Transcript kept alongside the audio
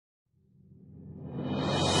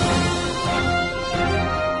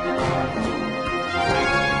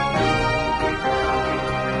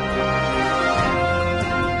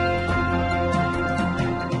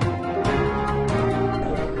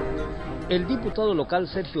El diputado local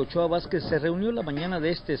Sergio Ochoa se reunió la mañana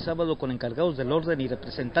de este sábado con encargados del orden y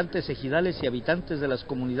representantes ejidales y habitantes de las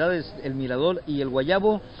comunidades El Mirador y El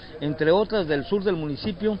Guayabo, entre otras del sur del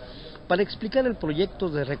municipio, para explicar el proyecto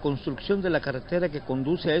de reconstrucción de la carretera que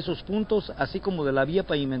conduce a esos puntos, así como de la vía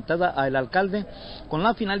pavimentada al alcalde, con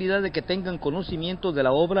la finalidad de que tengan conocimiento de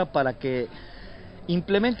la obra para que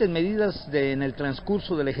implementen medidas en el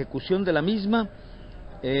transcurso de la ejecución de la misma,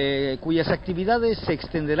 cuyas actividades se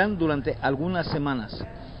extenderán durante algunas semanas.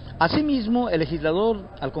 Asimismo, el legislador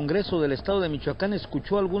al Congreso del Estado de Michoacán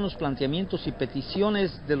escuchó algunos planteamientos y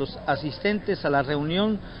peticiones de los asistentes a la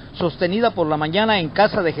reunión sostenida por la mañana en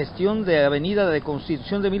Casa de Gestión de Avenida de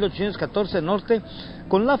Constitución de 1814 Norte,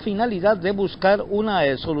 con la finalidad de buscar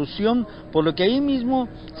una solución, por lo que ahí mismo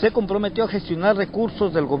se comprometió a gestionar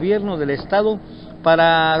recursos del gobierno del Estado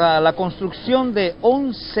para la construcción de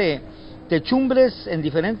 11 techumbres en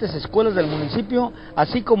diferentes escuelas del municipio,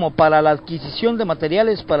 así como para la adquisición de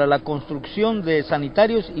materiales para la construcción de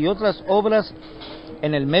sanitarios y otras obras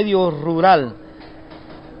en el medio rural.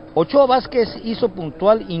 Ochoa Vázquez hizo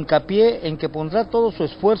puntual hincapié en que pondrá todo su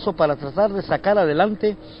esfuerzo para tratar de sacar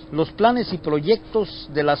adelante los planes y proyectos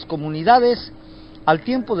de las comunidades, al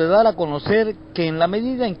tiempo de dar a conocer que en la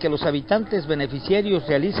medida en que los habitantes beneficiarios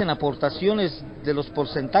realicen aportaciones de los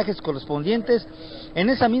porcentajes correspondientes, en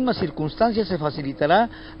esa misma circunstancia se facilitará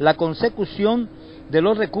la consecución de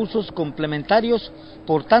los recursos complementarios,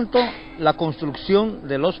 por tanto, la construcción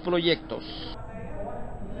de los proyectos.